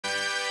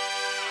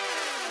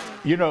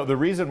You know, the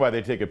reason why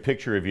they take a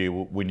picture of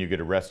you when you get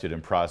arrested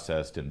and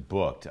processed and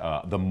booked,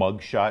 the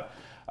mug shot,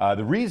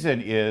 the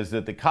reason is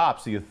that the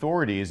cops, the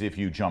authorities, if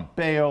you jump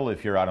bail,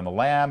 if you're out on the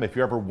lam, if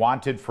you're ever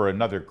wanted for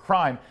another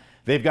crime,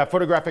 they've got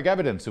photographic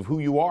evidence of who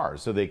you are.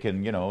 So they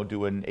can, you know,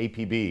 do an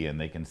APB and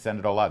they can send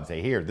it all out and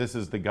say, here, this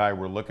is the guy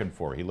we're looking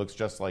for. He looks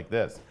just like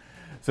this.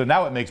 So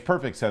now it makes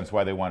perfect sense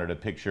why they wanted a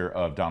picture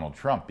of Donald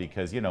Trump,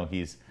 because, you know,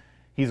 he's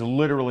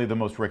literally the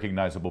most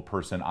recognizable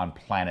person on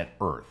planet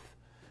Earth.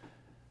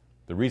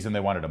 The reason they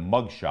wanted a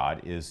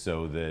mugshot is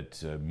so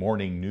that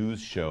morning news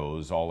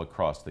shows all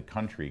across the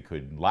country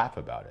could laugh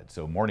about it.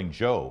 So Morning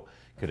Joe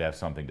could have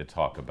something to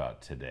talk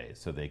about today,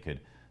 so they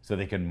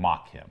can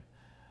mock him.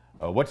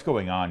 What's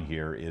going on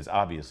here is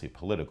obviously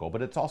political,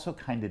 but it's also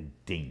kind of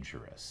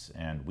dangerous,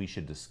 and we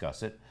should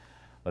discuss it.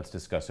 Let's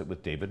discuss it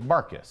with David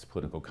Marcus,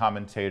 political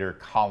commentator,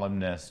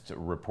 columnist,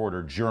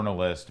 reporter,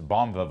 journalist,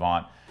 bon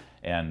vivant,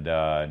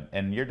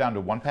 and you're down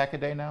to one pack a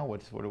day now.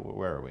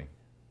 Where are we?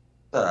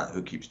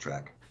 Who keeps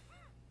track?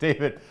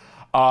 David,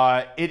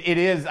 it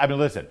is, I mean,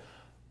 listen,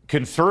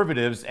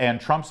 conservatives and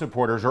Trump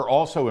supporters are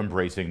also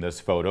embracing this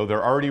photo.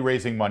 They're already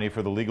raising money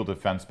for the legal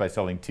defense by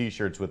selling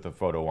T-shirts with the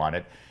photo on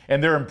it,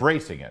 and they're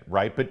embracing it,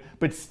 right?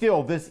 But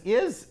still, this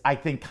is, I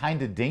think,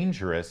 kind of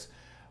dangerous,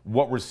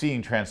 what we're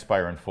seeing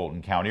transpire in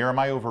Fulton County, or am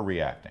I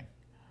overreacting?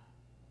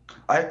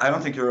 I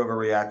don't think you're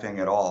overreacting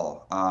at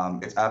all.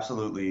 It's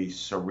absolutely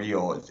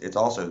surreal. It's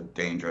also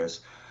dangerous.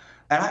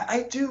 And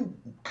I do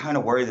kind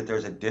of worry that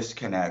there's a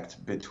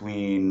disconnect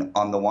between,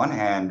 on the one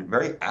hand,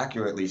 very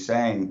accurately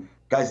saying,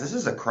 guys, this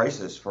is a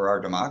crisis for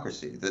our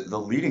democracy. The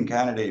leading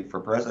candidate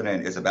for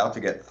president is about to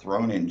get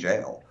thrown in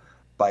jail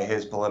by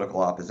his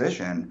political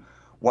opposition,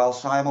 while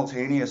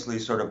simultaneously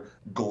sort of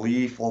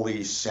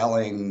gleefully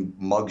selling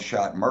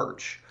mugshot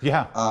merch.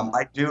 Yeah.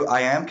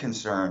 I am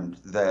concerned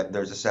that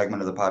there's a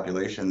segment of the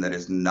population that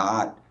is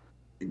not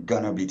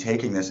going to be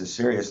taking this as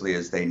seriously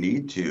as they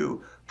need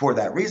to for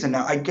that reason.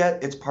 Now, I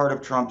get it's part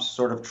of Trump's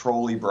sort of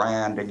trolley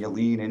brand and you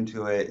lean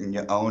into it and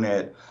you own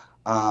it.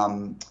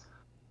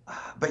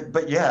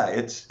 But yeah,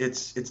 it's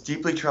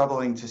deeply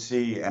troubling to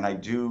see. And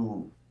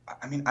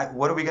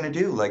what are we going to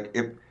do? Like,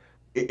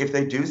 if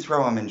they do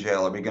throw him in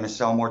jail, are we going to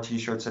sell more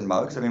T-shirts and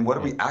mugs? I mean, what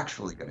are we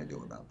actually going to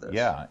do about this?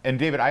 Yeah. And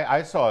David,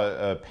 I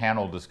saw a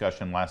panel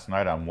discussion last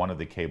night on one of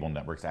the cable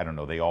networks. I don't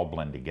know, they all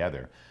blend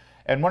together.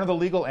 And one of the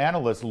legal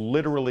analysts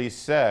literally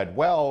said,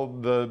 well,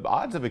 the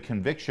odds of a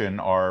conviction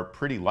are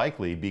pretty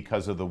likely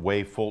because of the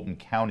way Fulton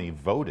County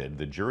voted.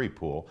 The jury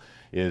pool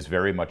is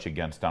very much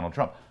against Donald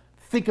Trump.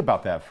 Think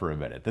about that for a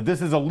minute, that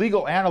this is a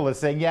legal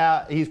analyst saying,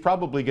 yeah, he's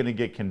probably going to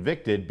get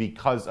convicted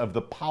because of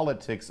the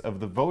politics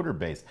of the voter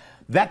base.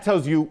 That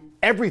tells you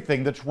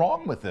everything that's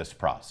wrong with this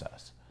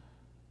process.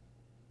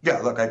 Yeah,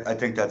 look, I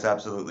think that's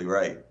absolutely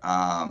right.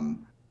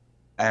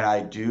 And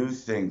I do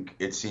think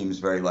it seems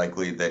very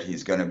likely that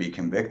he's going to be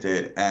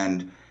convicted.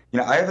 And, you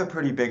know, I have a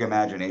pretty big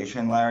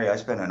imagination, Larry. I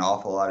spend an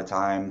awful lot of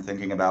time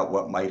thinking about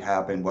what might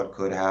happen, what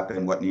could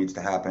happen, what needs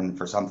to happen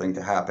for something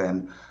to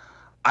happen.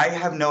 I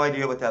have no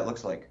idea what that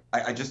looks like.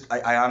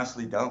 I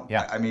honestly don't.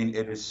 Yeah. I mean,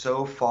 it is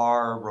so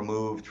far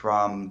removed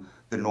from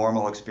the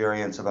normal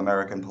experience of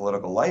American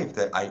political life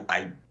that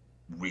I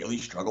really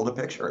struggle to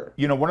picture it.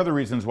 You know, one of the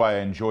reasons why I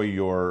enjoy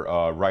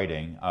your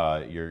writing,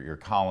 your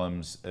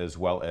columns, as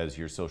well as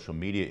your social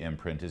media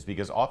imprint, is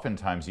because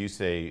oftentimes you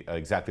say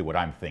exactly what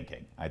I'm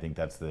thinking. I think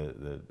that's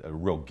a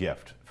real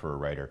gift for a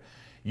writer.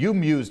 You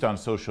mused on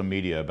social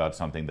media about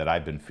something that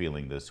I've been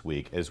feeling this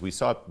week as we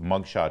saw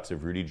mugshots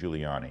of Rudy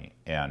Giuliani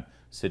and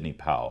Sidney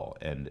Powell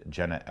and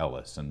Jenna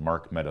Ellis and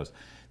Mark Meadows.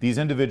 These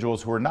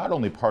individuals who are not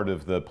only part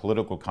of the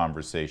political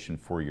conversation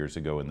 4 years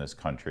ago in this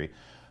country,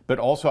 but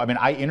also, I mean,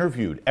 I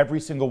interviewed every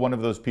single one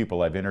of those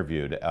people I've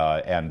interviewed,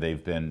 and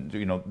they've been,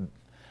 you know,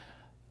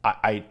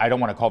 I don't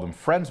want to call them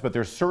friends, but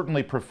they're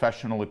certainly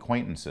professional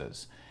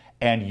acquaintances.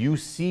 And you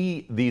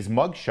see these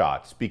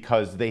mugshots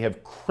because they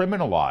have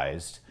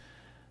criminalized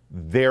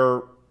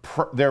their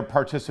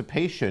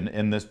participation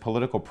in this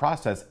political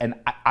process, and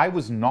I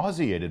was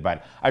nauseated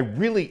by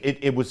it.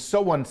 It was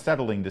so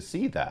unsettling to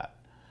see that.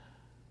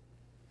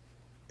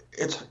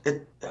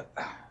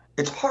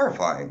 It's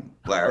horrifying,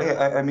 Larry.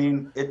 I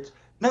mean, it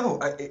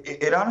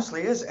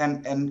honestly is,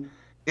 and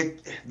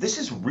this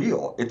is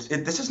real.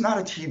 This is not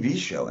a TV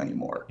show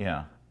anymore.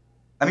 Yeah.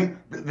 I mean,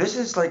 this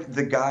is like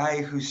the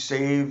guy who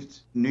saved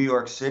New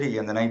York City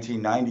in the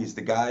 1990s,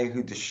 the guy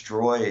who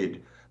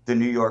destroyed the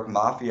New York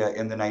Mafia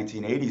in the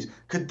 1980s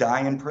could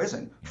die in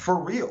prison for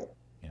real.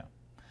 Yeah.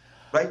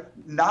 Right?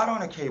 Not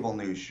on a cable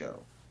news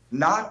show,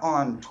 not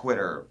on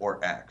Twitter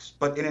or X,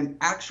 but in an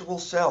actual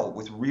cell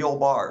with real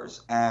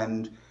bars.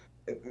 And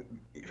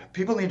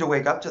people need to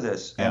wake up to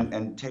this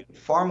and take it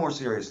far more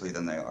seriously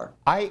than they are.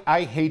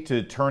 I hate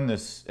to turn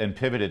this and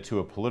pivot it to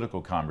a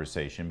political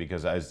conversation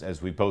because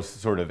as we both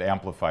sort of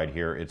amplified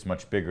here, it's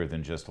much bigger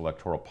than just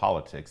electoral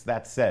politics.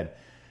 That said,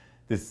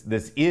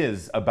 This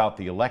is about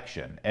the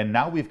election. And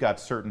now we've got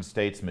certain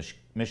states,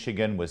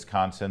 Michigan,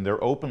 Wisconsin,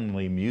 they're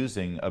openly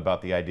musing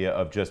about the idea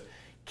of just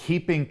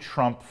keeping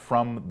Trump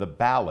from the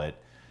ballot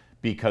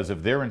because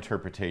of their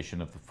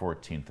interpretation of the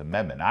 14th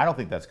Amendment. I don't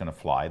think that's going to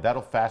fly.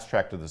 That'll fast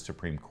track to the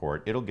Supreme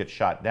Court. It'll get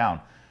shot down.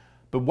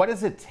 But what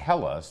does it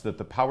tell us that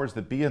the powers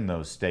that be in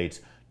those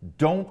states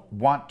don't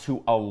want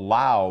to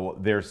allow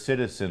their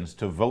citizens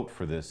to vote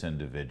for this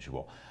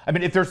individual? I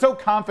mean, if they're so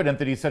confident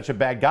that he's such a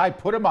bad guy,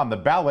 put him on the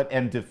ballot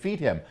and defeat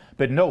him.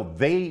 But no,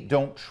 they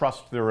don't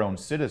trust their own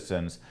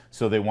citizens,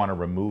 so they want to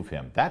remove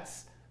him.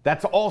 That's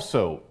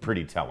also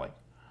pretty telling.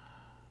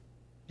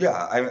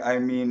 Yeah, I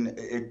mean,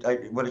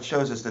 what it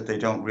shows is that they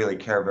don't really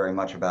care very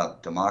much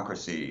about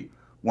democracy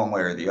one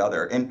way or the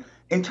other. And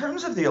in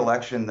terms of the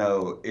election,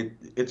 though,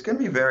 it's going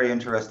to be very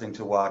interesting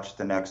to watch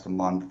the next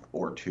month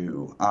or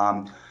two.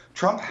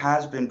 Trump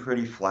has been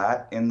pretty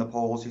flat in the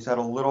polls. He's had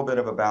a little bit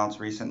of a bounce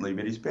recently,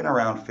 but he's been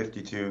around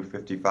 52,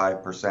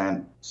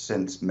 55%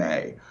 since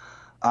May.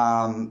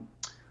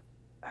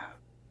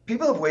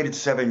 People have waited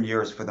 7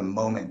 years for the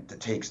moment that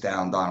takes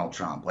down Donald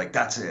Trump. Like,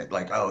 that's it.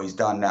 Like, oh, he's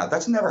done now.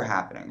 That's never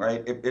happening,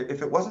 right?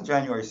 If it wasn't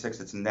January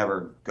 6th, it's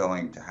never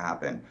going to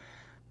happen.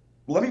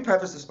 Let me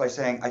preface this by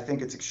saying I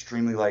think it's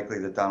extremely likely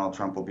that Donald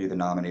Trump will be the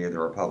nominee of the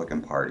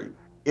Republican Party.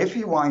 If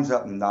he winds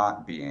up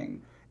not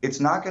being, it's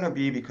not going to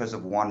be because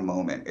of one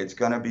moment. It's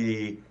going to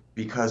be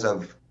because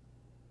of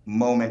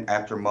moment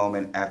after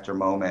moment after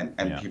moment,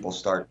 and people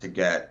start to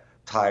get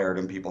tired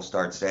and people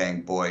start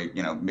saying, boy,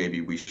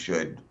 maybe we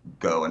should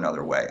go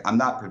another way. I'm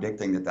not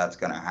predicting that that's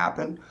going to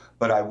happen,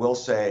 but I will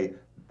say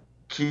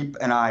keep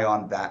an eye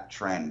on that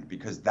trend,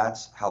 because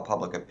that's how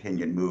public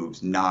opinion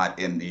moves, not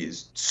in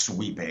these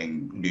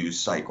sweeping news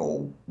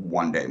cycle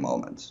one-day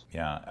moments.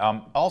 Yeah.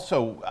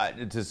 Also,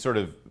 to sort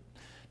of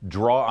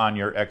draw on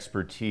your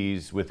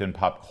expertise within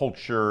pop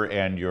culture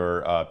and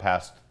your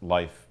past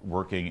life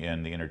working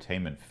in the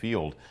entertainment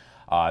field,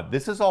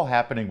 this is all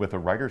happening with a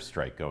writer's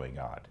strike going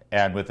on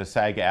and with a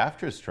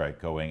SAG-AFTRA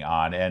strike going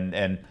on.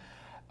 And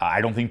I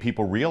don't think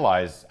people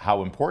realize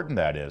how important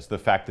that is. The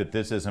fact that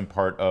this isn't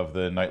part of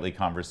the nightly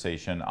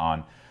conversation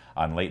on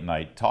late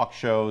night talk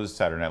shows,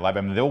 Saturday Night Live.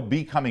 I mean, they'll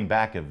be coming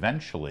back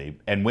eventually.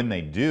 And when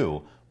they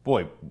do,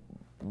 boy,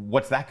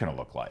 what's that going to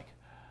look like?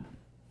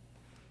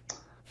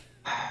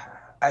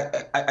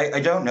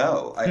 I don't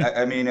know.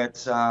 I mean,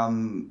 it's,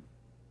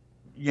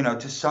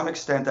 to some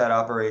extent that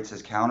operates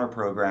as counter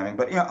programming.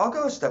 But, I'll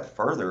go a step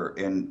further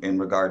in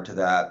regard to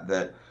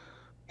that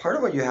part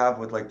of what you have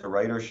with like the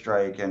writer's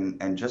strike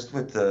and just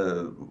with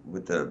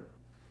the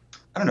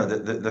I don't know,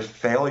 the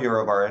failure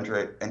of our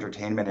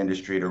entertainment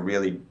industry to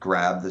really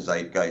grab the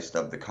zeitgeist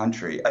of the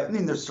country. I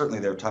mean, there's certainly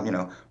there are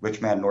times, Rich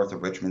Man North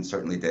of Richmond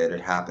certainly did. It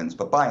happens.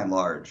 But by and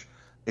large,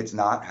 it's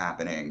not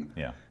happening.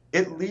 Yeah.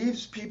 It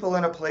leaves people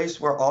in a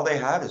place where all they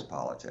have is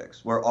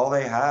politics, where all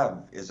they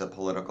have is a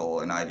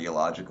political and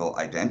ideological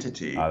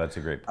identity. That's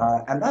a great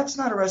point. And that's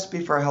not a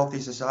recipe for a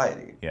healthy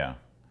society. Yeah.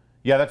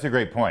 Yeah, that's a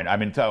great point. I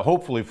mean,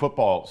 hopefully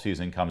football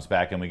season comes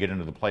back and we get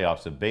into the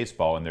playoffs of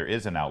baseball and there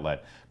is an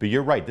outlet. But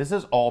you're right, this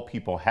is all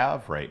people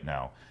have right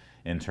now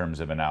in terms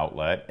of an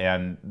outlet.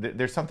 And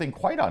there's something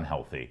quite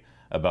unhealthy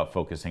about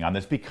focusing on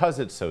this because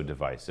it's so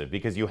divisive,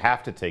 because you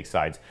have to take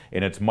sides,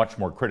 and it's much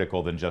more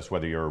critical than just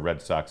whether you're a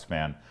Red Sox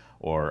fan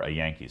or a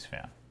Yankees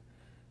fan.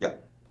 Yeah.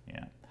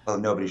 Yeah. Well,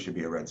 nobody should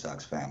be a Red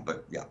Sox fan,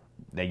 but yeah.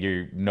 Now,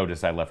 you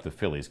notice I left the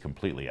Phillies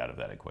completely out of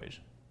that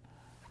equation.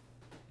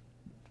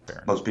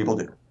 Most people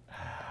do.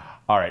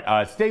 All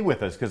right, stay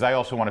with us, because I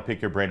also want to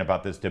pick your brain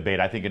about this debate.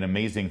 I think an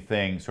amazing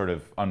thing sort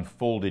of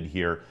unfolded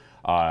here.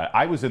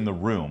 I was in the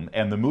room,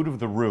 and the mood of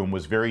the room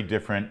was very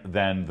different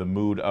than the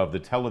mood of the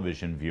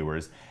television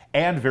viewers,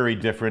 and very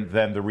different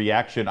than the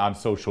reaction on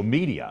social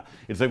media.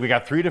 It's like we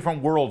got three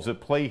different worlds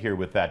at play here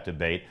with that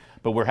debate,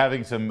 but we're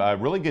having some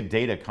really good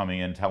data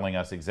coming in telling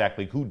us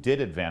exactly who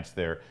did advance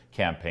their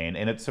campaign,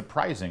 and it's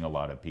surprising a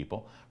lot of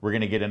people. We're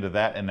going to get into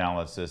that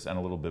analysis and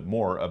a little bit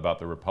more about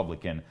the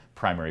Republican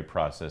primary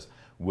process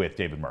with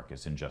David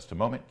Marcus in just a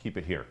moment. Keep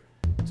it here.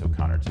 It's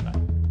O'Connor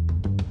Tonight.